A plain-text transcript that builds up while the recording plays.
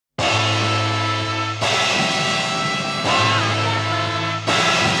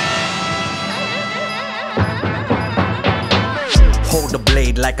the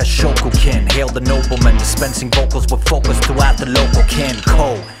blade like a shokukin. Hail the nobleman, dispensing vocals with focus throughout the local kin.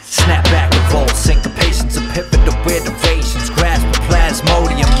 Cold, snap back and roll, syncopations of pivotal iterations. Grasp the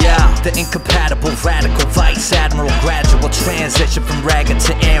plasmodium, yeah. The incompatible radical vice admiral. Gradual transition from ragged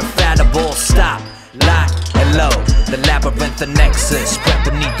to infallible. Stop, lock, and load. The labyrinth of nexus spread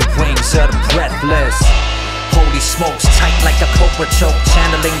beneath the wings of the breathless. Holy smokes, tight like a cobra choke.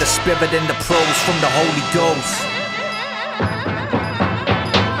 Channeling the spirit in the prose from the Holy Ghost.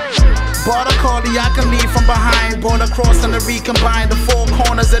 Border collie, I can leave from behind. Border cross and the recombine. The four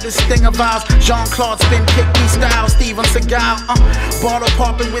corners of this thing of ours. Jean-Claude spin, kick me style. Steven Seagal, border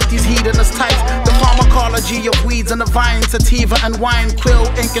popping with these hedonist types. The pharmacology of weeds and the vine. Sativa and wine. Quill,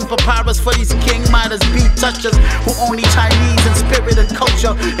 ink and papyrus for these king miners. Beat touchers who only Chinese in spirit and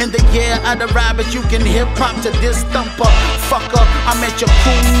culture. In the year of the rabbit, you can hip-hop to this thumper. Fucker, I'm at your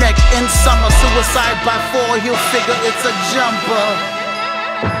crew neck in summer. Suicide by 4, he'll figure it's a jumper.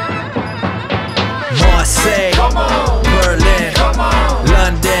 Marseille, Berlin,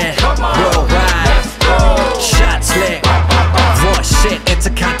 London, worldwide, shots lit, raw shit,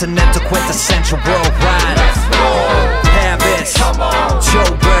 intercontinental, quintessential worldwide. Paris,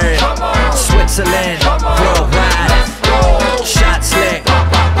 Joburg, Switzerland, worldwide, shots lit.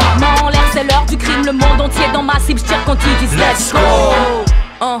 Main en l'air, c'est l'heure du crime, le monde entier dans ma cible, j'tire quand ils disent let's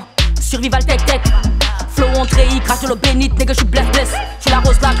go. Survival tech tech. Flow entré, il crache de l'eau bénite, nègre j'suis blesse. J'suis la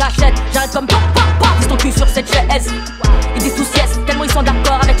rose, la gâchette, j'arrête comme pop. Vise ton cul sur cette chaise. Ils disent tous yes, tellement ils sont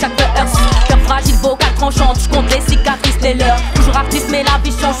d'accord avec chaque verse. Cœur fragile, vocal tranchante, j'compte les cicatrices, les leurs. Toujours artiste mais la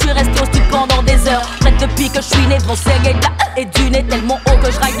vie change, j'suis resté au studio pendant des heures. Prête depuis que j'suis né, devant Sergei de la et du nez. Tellement haut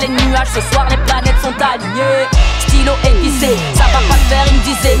que j'ride les nuages, ce soir les planètes sont alignées. Stylo aiguisé, ça va pas le faire, il me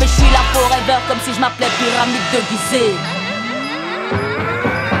disait. Mais j'suis là forever, comme si j'm'appelais pyramide de Gizeh.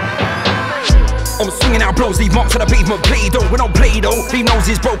 I'm swinging out blows, leave marks on the pavement, Play-Doh, we don't Play-Doh. Leave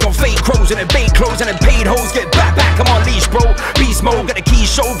noses broke on fake crows and then bait clothes and then paid hoes. Get back, I'm on leash, bro. Beast mode, got a key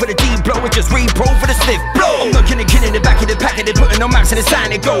show for the deep blow. It just repro for the stiff blow. I'm looking at kid in the back of the packet, they putting on maps and it's time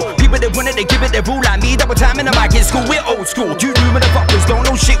to go. People that want it, they give it their rule like me. Double time in the mic in school, we're old school. You new motherfuckers don't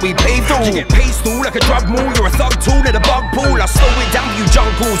know shit, we paved through. You get paced through like a drug mule, you're a thug tool at a bug pool. I slow it down for you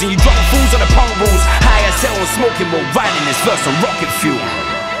jungles and you drunk fools on the punk rules. High as hell and smoking more, riding this verse on rocket fuel.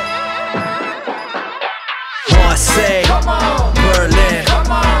 Marseille, Berlin,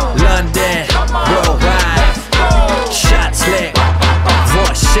 London, worldwide, shots lit,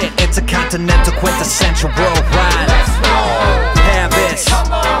 raw shit, intercontinental, quintessential worldwide. Paris,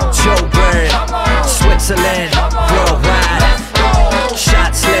 Joburg, Switzerland, worldwide,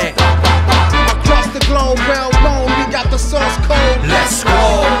 shots lit. Across the globe, well known, we got the source code. Let's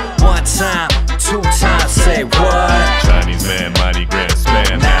go. One time, two times, say what? Chinese man, mighty grand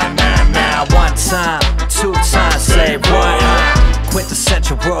span. Now, one time, two times, say what?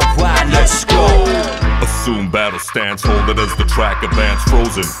 Quintessential worldwide, let's go. Assume battle stance, hold it as the track advance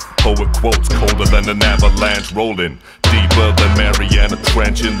frozen. Poet quotes colder than an avalanche rolling. Deeper than Mariana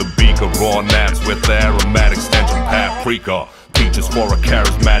Trench in the beaker. Raw naps with aromatic stench of paprika. Peaches for a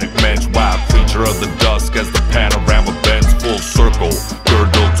charismatic mensch. Wild creature of the dusk as the panorama bends full circle.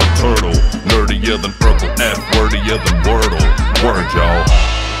 Girdle to turtle, nerdier than Urkel, F-wordier than Wordle. Word, y'all.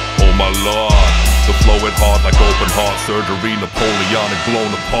 Oh my lord, the flow it hard like open heart surgery. Napoleonic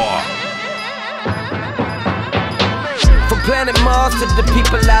blown apart. From planet Mars to the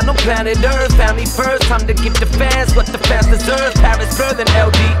people out on planet Earth. Family first, time to give the fans what the fans deserve. Paris further than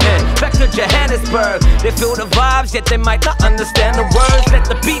LDN, back to Johannesburg. They feel the vibes, yet they might not understand the words. Let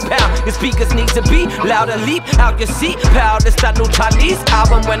the beat pound, your speakers need to be louder. Leap out your seat, pal. It's that new Chinese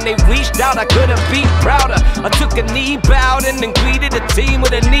album. When they reached out, I couldn't be prouder. I took a knee, bowed in and greeted the team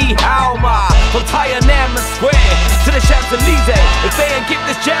with a knee. How ma? From Tiananmen Square to the Champs-Élysées. If they ain't